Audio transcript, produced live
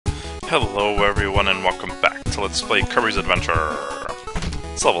Hello everyone and welcome back to Let's Play Kirby's Adventure.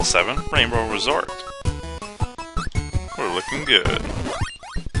 It's level 7, Rainbow Resort. We're looking good.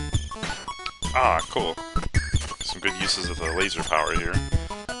 Ah, cool. Some good uses of the laser power here.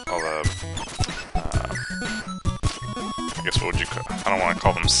 All the, I guess what would you call, I don't want to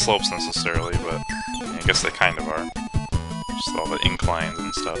call them slopes necessarily, but I guess they kind of are. Just all the inclines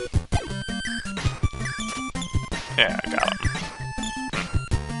and stuff. Yeah, I got them.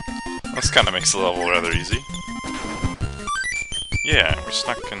 This kind of makes the level rather easy. Yeah, we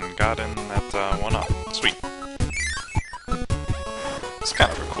snuck and got in that one up. Sweet. It's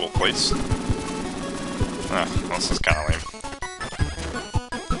kind of a cool place. This is kind of lame.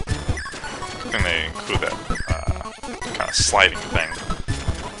 I think they include that kind of sliding thing.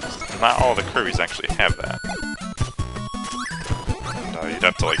 Not all the Kirbys actually have that. And, you'd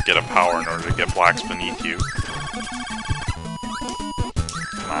have to like get a power in order to get blocks beneath you.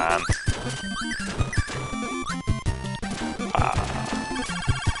 Come on.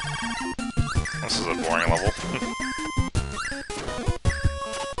 This is a boring level.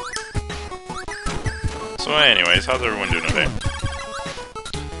 So anyways, how's everyone doing today?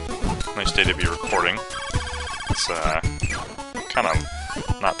 Nice day to be recording. It's kind of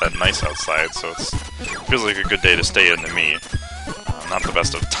not that nice outside, so it feels like a good day to stay in to me. Not the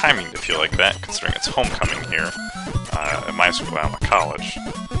best of timing to feel like that, considering it's homecoming here at my school out in college. So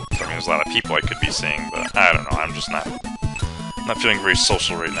I mean, there's a lot of people I could be seeing, but I don't know, I'm just not feeling very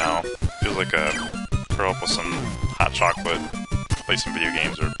social right now. Feels like a curl up with some hot chocolate, play some video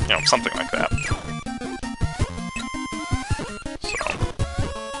games, or, you know, something like that. So,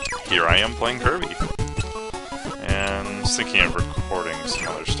 here I am playing Kirby. And I was thinking of recording some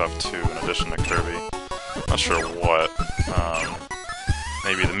other stuff too, in addition to Kirby. Not sure what.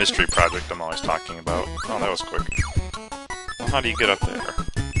 Maybe the mystery project I'm always talking about. Oh, that was quick. Well, how do you get up there?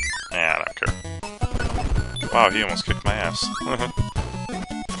 Nah, I don't care. Wow, he almost kicked my ass.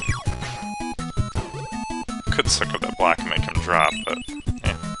 Could suck up that block and make him drop, but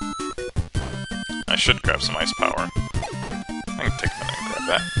eh. I should grab some ice power. I can take a minute and grab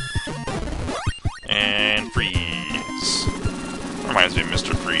that. And freeze. Reminds me of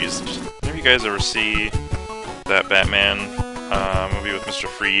Mr. Freeze. Have you guys ever see that Batman movie with Mr.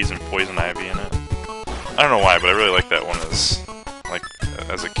 Freeze and Poison Ivy in it? I don't know why, but I really like that one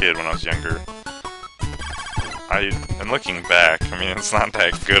as a kid when I was younger. And looking back, I mean, it's not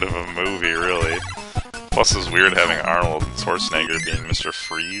that good of a movie, really. Plus, it's weird having Arnold Schwarzenegger being Mr.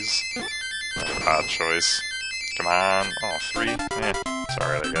 Freeze. Odd choice. Come on. Oh, 3? Eh, it's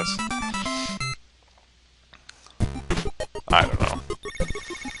alright, I guess. I don't know.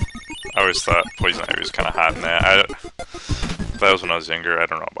 I always thought Poison Ivy was kind of hot in that. That was when I was younger. I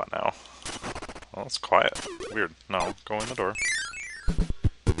don't know about now. Well, it's quiet. Weird. No, go in the door.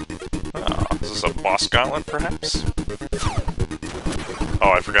 Oh, is this a boss gauntlet, perhaps?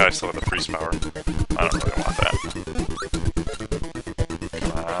 Oh, I forgot I still had the freeze power. I don't really want that.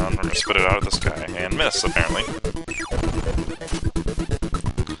 Come on, we're gonna spit it out at this guy. And miss, apparently.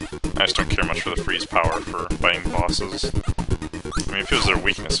 I just don't care much for the freeze power for fighting bosses. I mean, if it was their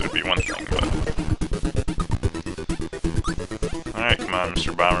weakness, it would be one thing, but... Alright, come on,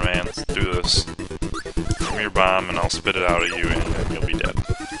 Mr. Bomberman, let's do this. Give me your bomb, and I'll spit it out at you, and then you'll be dead.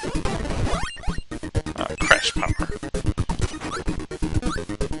 Crash power.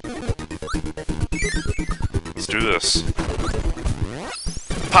 Let's do this.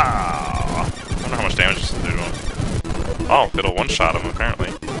 Pow! I wonder how much damage this will do to him. Oh, it'll one-shot him,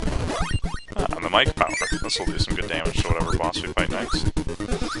 apparently. The mic power. This will do some good damage to whatever boss we fight next.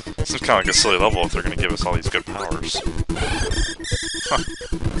 This is kind of like a silly level if they're going to give us all these good powers. Huh.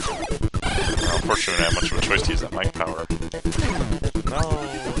 Well, unfortunately, we don't have much of a choice to use that mic power. No.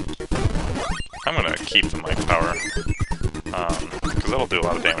 I'm going to keep the mic power. Because that'll do a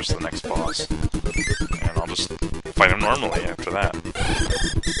lot of damage to the next boss. And I'll just fight him normally after that.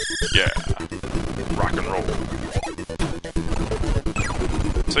 Yeah. Rock and roll.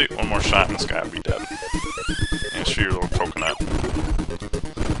 So one more shot and this guy will be dead. And shoot your little coconut.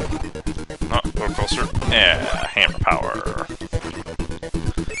 Oh, a little closer. Yeah, hammer power.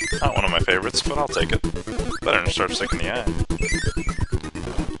 Not one of my favorites, but I'll take it. Better than Sharp Stick in the eye.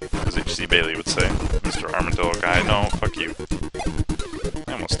 As H.C. Bailey would say. Mr. Armadillo guy, no, fuck you.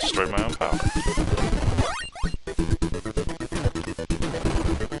 I almost destroyed my own power.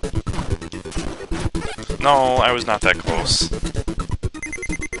 No, I was not that close.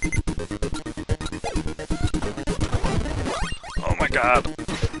 Oh my god.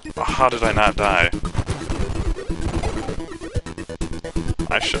 How did I not die?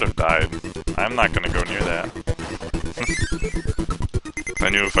 I should have died. I'm not gonna go near that. I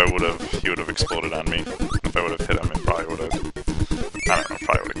knew if I would have, he would have exploded on me. If I would have hit him, it probably would have, I don't know,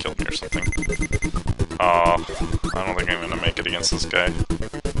 probably would have killed me or something. Oh, I don't think I'm gonna make it against this guy.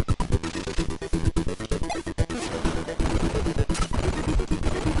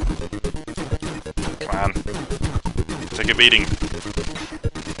 Come on. Take a beating.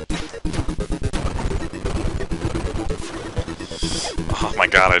 Oh my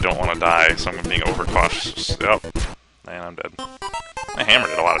god, I don't want to die, so I'm being overcautious. Yep. And I'm dead. My hammer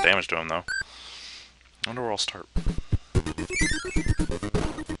did a lot of damage to him, though. I wonder where I'll start.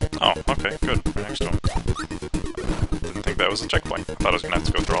 Oh, okay, good. Right next to him. Didn't think that was a checkpoint. I thought I was gonna have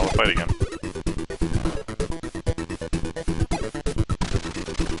to go through all the fight again.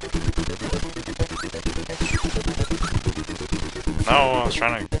 No, I was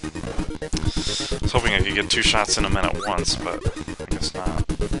trying to... I was hoping I could get 2 shots in a minute at once, but I guess not.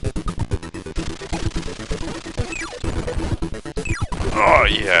 Oh,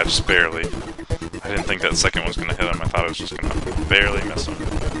 yeah, just barely. I didn't think that second was gonna hit him. I thought it was just gonna barely miss him.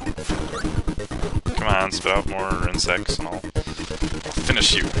 Come on, spit out more insects and I'll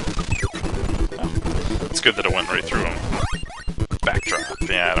finish you. Oh, it's good that it went right through him. Backdrop.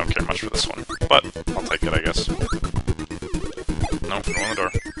 Yeah, I don't care much for this one. But, I'll take it, I guess. Nope, go in the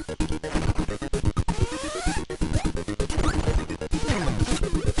door.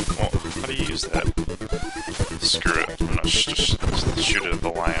 Well, how do you use that? Screw it. I'm gonna just shoot it at the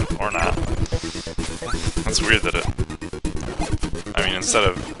lion. Or not. That's weird that it... I mean, instead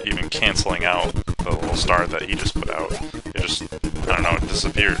of even canceling out the little star that he just put out, it just... I don't know, it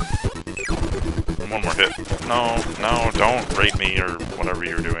disappeared. One more hit. No, no, don't rape me or whatever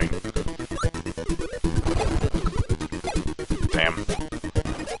you're doing. Damn.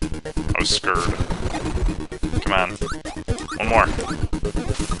 I was scared. Come on. One more.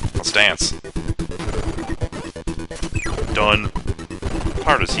 Let's dance. Done. What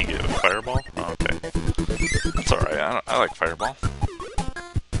power does he give? Fireball? Oh, okay. That's alright. I like Fireball.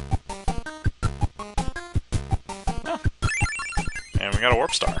 Oh. And we got a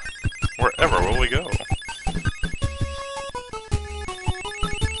Warp Star. Wherever will we go?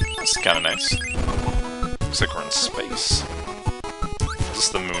 This is kind of nice. Looks like we're in space. Is this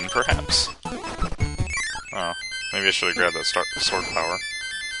the moon, perhaps? Oh, maybe I should have grabbed that sword power.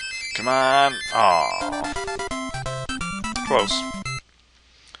 Come on! Aww. Close.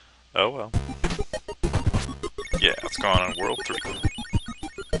 Oh well. Yeah, let's go on World 3.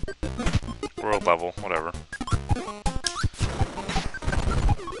 World level, whatever.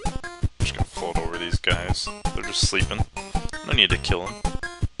 Just gonna float over these guys. They're just sleeping. No need to kill them.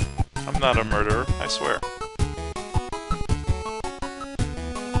 I'm not a murderer, I swear.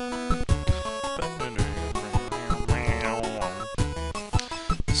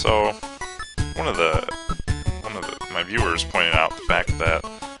 So, one of my viewers pointed out the fact that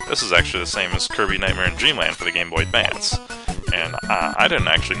this is actually the same as Kirby Nightmare in Dreamland for the Game Boy Advance. And I didn't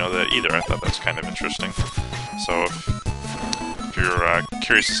actually know that either. I thought that was kind of interesting. So if you're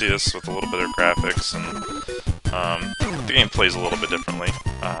curious to see this with a little bit of graphics and the game plays a little bit differently,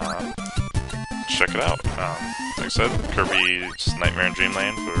 check it out. Like I said, Kirby's Nightmare in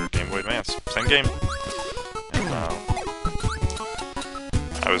Dreamland for Game Boy Advance. Same game. And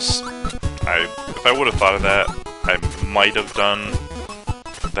if I would have thought of that, I might have done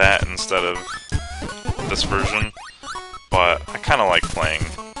that instead of this version, but I kind of like playing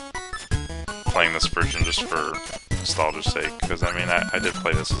this version just for nostalgia's sake, because I mean, I did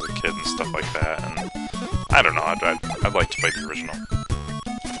play this as a kid and stuff like that, and I don't know, I'd like to play the original.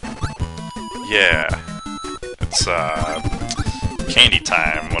 Yeah, it's Candy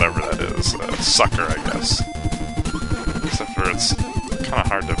Time, whatever that is, Sucker, I guess. Except for it's kind of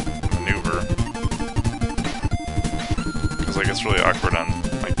hard to maneuver, because like it's really awkward on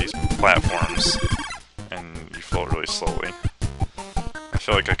like these platforms, and you float really slowly. I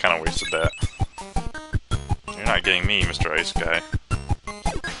feel like I kind of wasted that. You're not getting me, Mr. Ice Guy.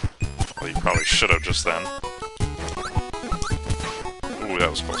 Well, you probably should have just then. Ooh, that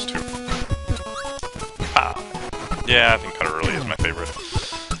was close too. Ah, yeah, I think Cutter Early is my favorite,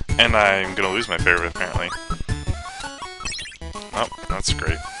 and I'm gonna lose my favorite apparently. Oh, that's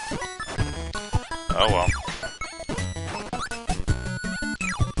great. Oh well.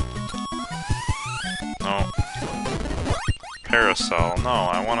 No. Parasol. No,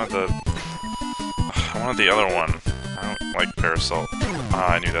 I wanted the other one. I don't like Parasol.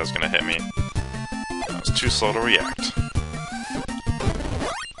 Ah, I knew that was gonna hit me. I was too slow to react.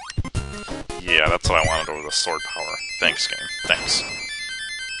 Yeah, that's what I wanted over the sword power. Thanks, game. Thanks.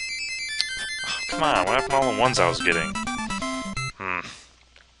 Oh, come on, what happened to all the ones I was getting?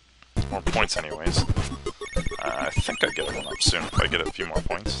 More points anyways. I think I get a 1-up soon if I get a few more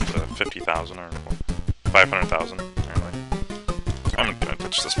points to 50,000 or 500,000. Apparently. I'm gonna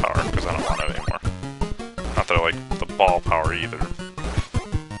ditch this power because I don't want it anymore. Not that I like the ball power either.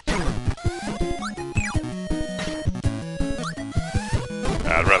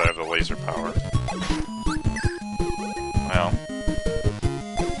 I'd rather have the laser power. Well,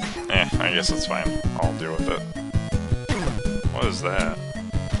 I guess it's fine. I'll deal with it. What is that?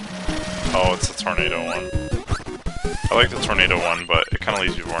 Oh, it's the tornado one. I like the tornado one, but it kind of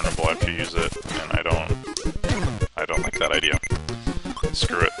leaves you vulnerable after you use it, and I don't like that idea.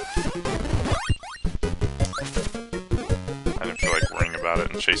 Screw it. I didn't feel like worrying about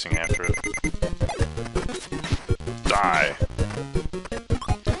it and chasing after it. Die!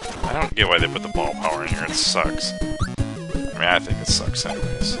 I don't get why they put the ball power in here, it sucks. I mean, I think it sucks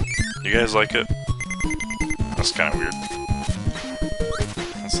anyways. You guys like it? That's kind of weird.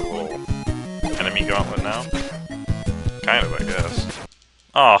 That's a little enemy gauntlet now? Kind of, I guess.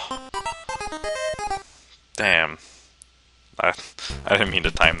 Oh! Damn. I didn't mean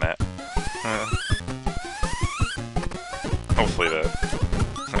to time that. Hopefully it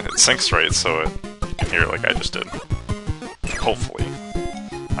syncs right so you can hear it like I just did. Hopefully.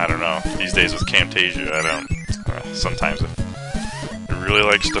 I don't know. These days with Camtasia, I don't... sometimes it really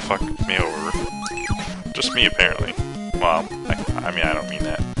likes to fuck me over. Just me, apparently. Well, I mean, I don't mean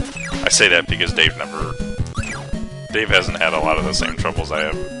that. I say that because Dave hasn't had a lot of the same troubles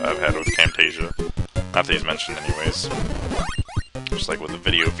I've had with Camtasia. Not that he's mentioned anyways. Just like with the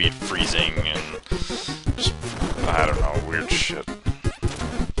video feed freezing and just, I don't know, weird shit.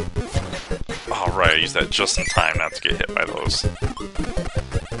 Oh right, I used that just in time not to get hit by those.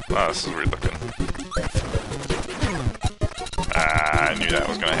 Oh, this is weird looking. I knew that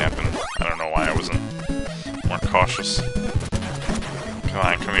was gonna happen. I don't know why I wasn't more cautious. Come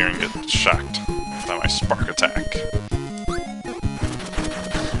on, come here and get shocked by my spark attack.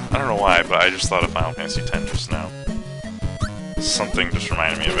 I don't know why, but I just thought of Final Fantasy X just now. Something just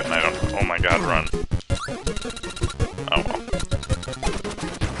reminded me of it, and I don't... Oh my god, run. Oh well.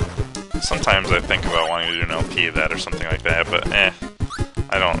 Sometimes I think about wanting to do an LP of that or something like that, but I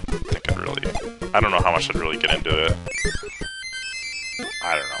don't think I'd really... I don't know how much I'd really get into it.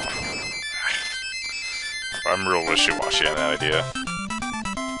 I don't know. I'm real wishy-washy on that idea.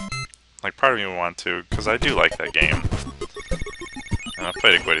 Like, part of me would want to, because I do like that game. And I've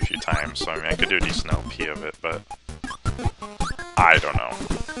played it quite a few times, so I mean, I could do a decent LP of it, but... I don't know.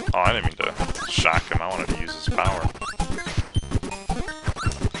 Oh, I didn't mean to shock him, I wanted to use his power.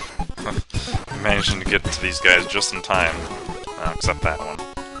 Managing to get to these guys just in time. Except that one.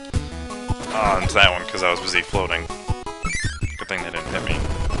 Oh, and that one, because I was busy floating. Good thing they didn't hit me.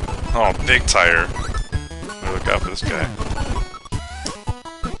 Oh, big tire. Let me look out for this guy.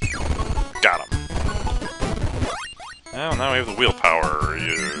 Got him. Well, now we have the wheel power.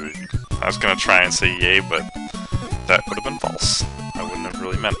 I was gonna try and say yay, but that would have been false. I wouldn't have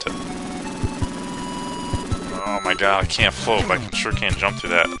really meant it. Oh my god, I can't float, but I sure can't jump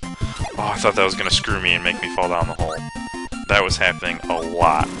through that. Oh, I thought that was gonna screw me and make me fall down the hole. That was happening a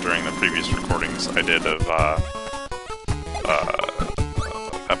lot during the previous recordings I did of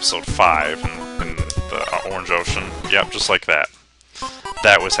episode 5 in the Orange Ocean. Yep, just like that.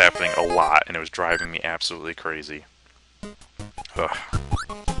 That was happening a lot, and it was driving me absolutely crazy. Ugh.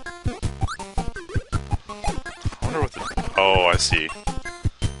 I wonder what the... Oh, I see.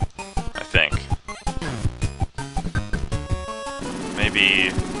 I think.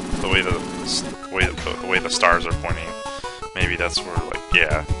 Maybe the way the stars are pointing, maybe that's where, like,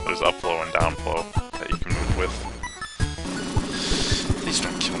 yeah, there's upflow and downflow that you can move with. Please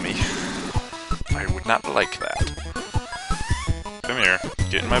don't kill me. I would not like that. Come here,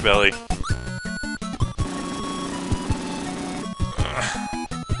 get in my belly.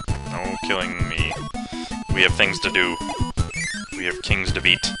 No killing me. We have things to do. We have kings to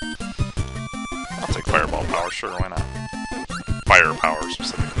beat. I'll take fireball power, sure, why not? Fire power,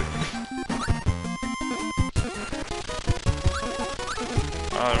 specifically.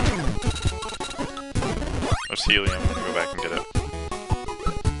 There's helium, I'm gonna go back and get it.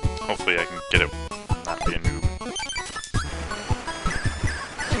 Hopefully I can get it, not be a noob.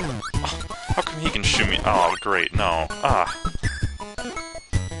 Oh, how come he can shoot me? Oh, great, no. Ah.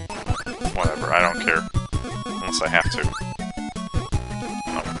 Whatever, I don't care. Unless I have to.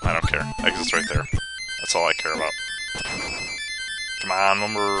 No, I don't care. Exit's right there. That's all I care about. Come on,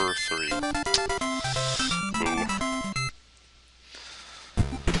 number 3. Boo.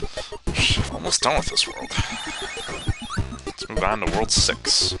 Almost done with this world. Let's move on to World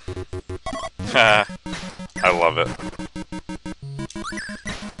 6. I love it.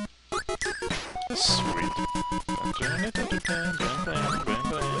 Sweet.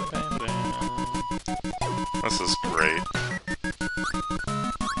 This is great.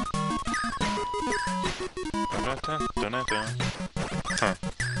 Huh.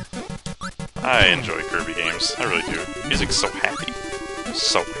 I enjoy Kirby games. I really do. Music's so happy.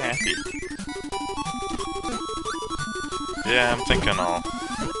 So happy. Yeah, I'm thinking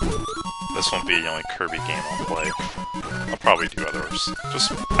this won't be the only Kirby game I'll play. I'll probably do others.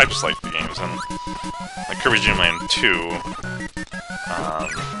 I just like the games, and like Kirby Dream Land 2,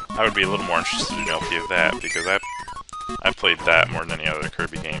 I would be a little more interested in LP of that, because I've played that more than any other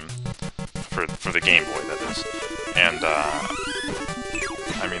Kirby game, for the Game Boy, that is. And,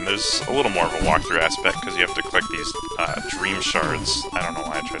 I mean, there's a little more of a walkthrough aspect, because you have to collect these dream shards. I don't know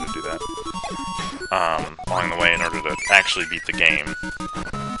why I tried to do that. Along the way in order to actually beat the game.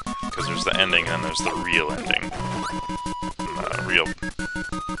 Because there's the ending and then there's the real ending. And the real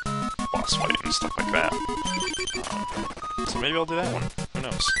boss fight and stuff like that. So maybe I'll do that one. Who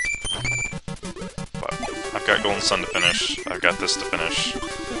knows? But I've got Golden Sun to finish, I've got this to finish,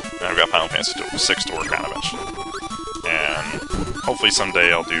 and I've got Final Fantasy VI to work on eventually. And hopefully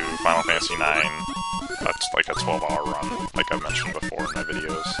someday I'll do Final Fantasy IX. That's like a 12-hour run, like I've mentioned before in my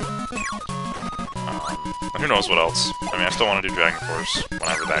videos. Who knows what else? I mean, I still want to do Dragon Force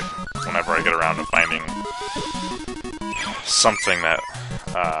whenever I get around to finding something that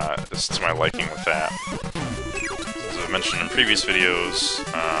is to my liking with that. As I've mentioned in previous videos,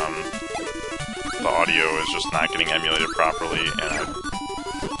 the audio is just not getting emulated properly, and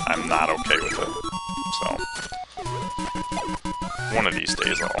I'm not okay with it. So, one of these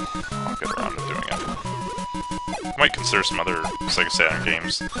days I'll get around to doing it. I might consider some other Sega Saturn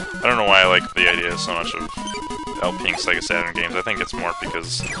games. I don't know why I like the idea so much of LPing Sega Saturn games. I think it's more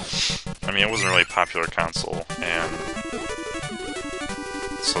because, I mean, it wasn't really a popular console, and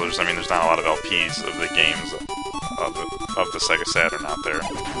so there's not a lot of LPs of the games of the Sega Saturn out there.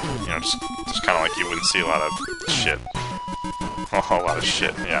 You know, just kind of like you wouldn't see a lot of shit. A lot of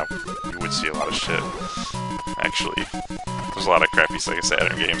shit, yeah, you would see a lot of shit. Actually, there's a lot of crappy Sega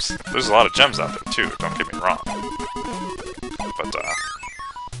Saturn games. There's a lot of gems out there, too, don't get me wrong. But,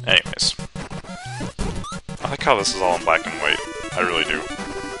 anyways. I like how this is all in black and white. I really do.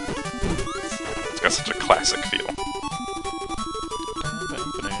 It's got such a classic feel.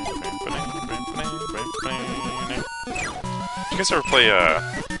 Did you guys ever play,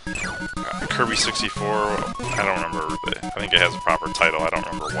 Kirby 64? I don't remember. I think it has a proper title. I don't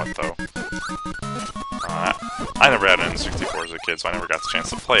remember what, though. I never had an N64 as a kid, so I never got the chance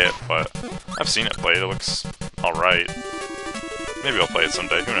to play it, but I've seen it played. It looks alright. Maybe I'll play it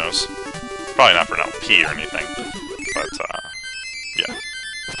someday, who knows. Probably not for an LP or anything, but, yeah.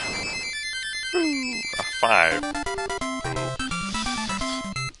 Ooh, a 5.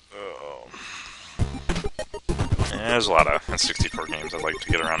 Oh. Yeah, there's a lot of N64 games I'd like to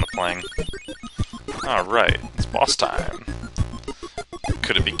get around to playing. Alright, it's boss time.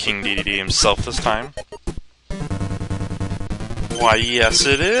 Could it be King DDD himself this time? Why, yes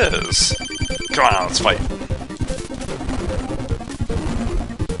it is! Come on, let's fight!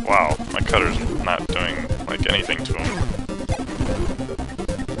 Wow, my cutter's not doing, like, anything to him.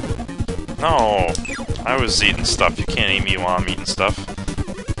 No! I was eating stuff. You can't eat me while I'm eating stuff.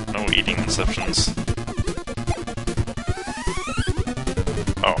 No eating inceptions.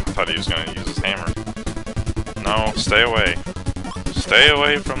 Oh, I thought he was gonna use his hammer. No, stay away. Stay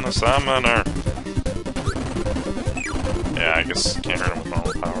away from the summoner! Yeah, I guess can't hurt him with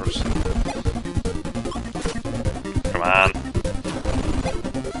normal powers. Come on.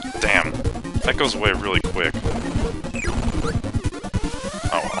 Damn. That goes away really quick.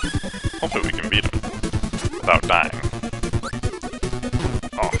 Oh well. Hopefully we can beat him. Without dying.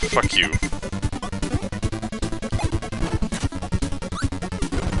 Oh, fuck you.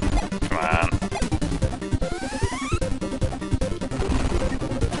 Come on.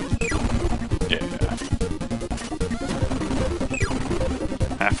 Yeah.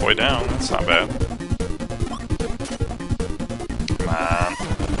 Halfway down, that's not bad. Come on.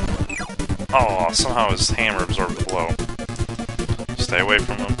 Oh, somehow his hammer absorbed the blow. Stay away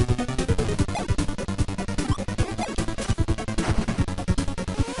from him.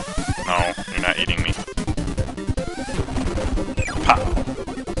 No, you're not eating me. Pow!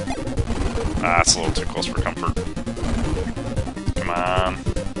 Ah, that's a little too close for comfort. Come on.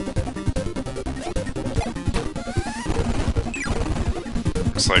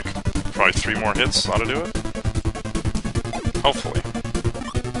 Looks like probably 3 more hits ought to do it. Hopefully.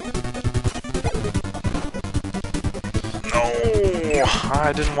 No!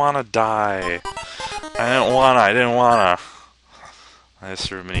 I didn't want to die. I didn't wanna. I just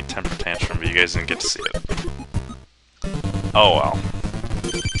threw a mini temper tantrum, but you guys didn't get to see it. Oh well.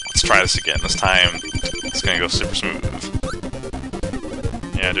 Let's try this again. This time, it's gonna go super smooth.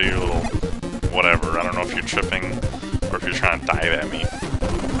 Yeah, do your little whatever. I don't know if you're tripping or if you're trying to dive at me.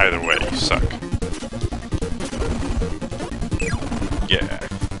 Either way, you suck. Yeah.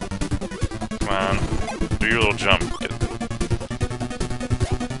 Come on. Do your little jump.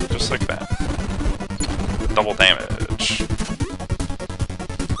 Just like that. Double damage.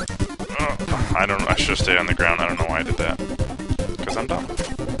 I should have stayed on the ground. I don't know why I did that. Because I'm dumb.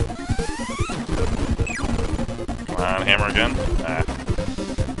 Come on, hammer again. Ah.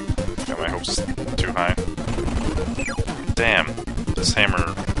 Got my hopes too high. Damn. This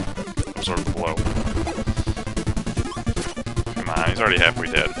hammer absorbed the blow. Come on, he's already halfway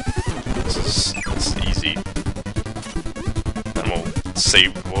dead. This is easy. Then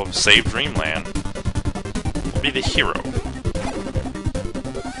we'll save Dreamland. We'll be the hero.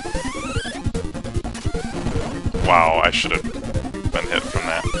 Wow, I should have been hit from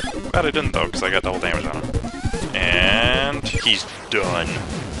that. Glad I didn't though, because I got double damage on him. And he's done.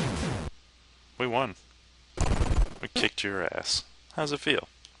 We won. We kicked your ass. How's it feel?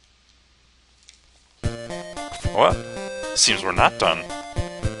 What? Seems we're not done.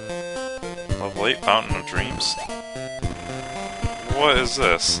 Level 8, Fountain of Dreams. What is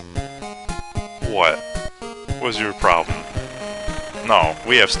this? What? What's your problem? No,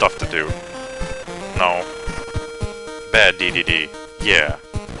 we have stuff to do. No. Bad DDD. Yeah.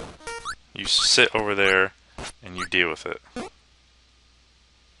 You sit over there and you deal with it.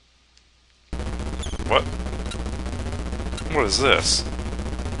 What? What is this?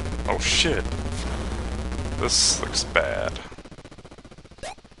 Oh shit. This looks bad.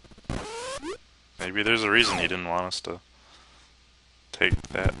 Maybe there's a reason he didn't want us to take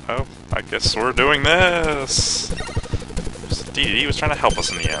that. Oh, I guess we're doing this! DDD was trying to help us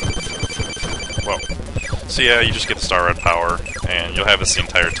in the end. Whoa. So yeah, you just get the star red power, and you'll have this the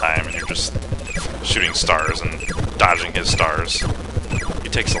entire time, and you're just shooting stars and dodging his stars. He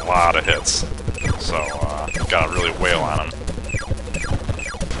takes a lot of hits, so gotta really wail on him.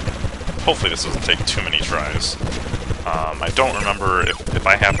 Hopefully this doesn't take too many tries. I don't remember if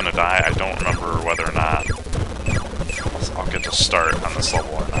I happen to die. I don't remember whether or not I'll get to start on this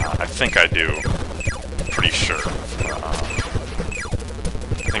level or not. I think I do. Pretty sure.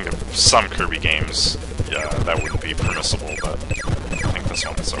 I think of some Kirby games, yeah, that wouldn't be permissible, but I think this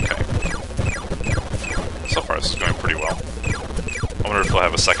one is okay. So far, this is going pretty well. I wonder if we'll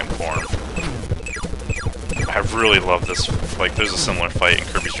have a second form. I really love this. Like, there's a similar fight in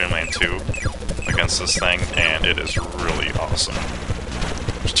Kirby's Dream Land 2 against this thing, and it is really awesome.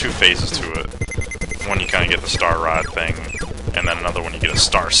 There's two phases to it. One, you kind of get the star rod thing, and then another one, you get a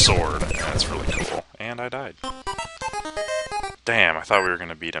star sword, and it's really cool. And I died. Damn, I thought we were going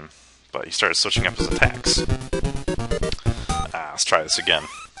to beat him, but he started switching up his attacks. Let's try this again.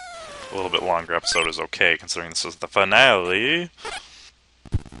 A little bit longer episode is okay, considering this is the finale.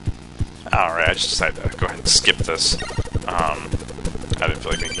 Alright, I just decided to go ahead and skip this. I didn't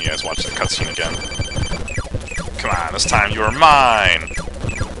feel like making you guys watch the cutscene again. Come on, this time you are mine!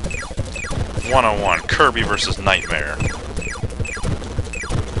 101, Kirby versus Nightmare.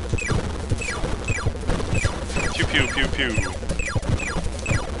 Pew pew pew pew.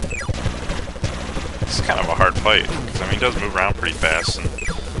 This is kind of a hard fight, because I mean, he does move around pretty fast,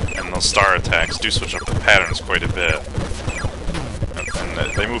 and those star attacks do switch up the patterns quite a bit.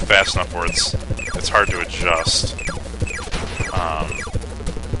 And they move fast enough where it's hard to adjust, you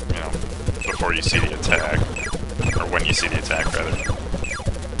know, before you see the attack, or when you see the attack, rather.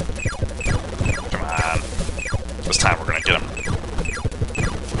 Come on. This time we're gonna get him.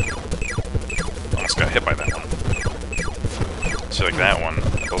 Almost got hit by that one. See, like that one,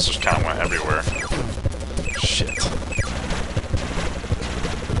 those just kind of went everywhere. Shit.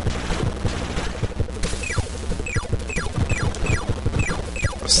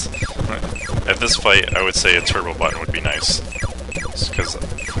 At this fight, I would say a turbo button would be nice. Because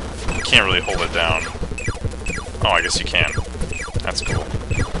you can't really hold it down. Oh, I guess you can. That's cool.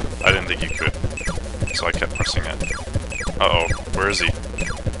 I didn't think you could. So I kept pressing it. Uh-oh, where is he?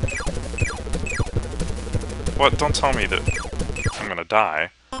 What? Don't tell me that I'm gonna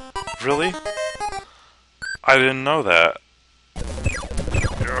die. Really? I didn't know that.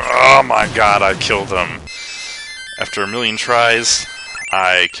 Oh my god, I killed him. After a million tries,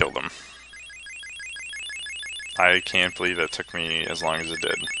 I killed him. I can't believe it took me as long as it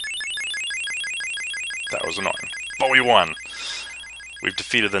did. That was annoying. But we won! We've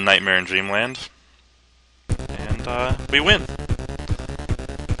defeated the Nightmare in Dreamland. And, we win!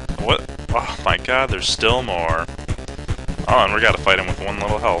 What? Oh my god, there's still more. Oh, and we gotta fight him with one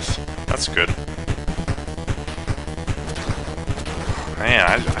little health. That's good. Man,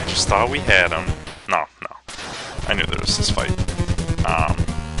 I just thought we had him. No. I knew there was this fight.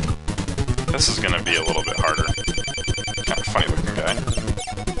 This is gonna be a little bit harder. Kind of funny looking guy.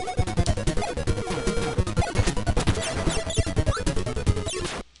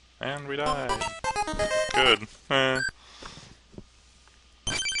 And we died. Good.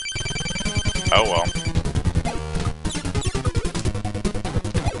 Oh well.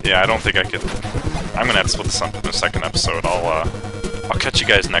 Yeah, I don't think I could... I'm gonna have to split this up in the second episode. I'll catch you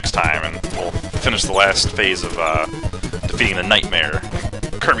guys next time, and we'll finish the last phase of defeating the Nightmare.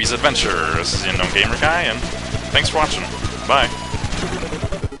 Kirby's Adventure. This is the Unknown Gamer Guy, and thanks for watching. Bye.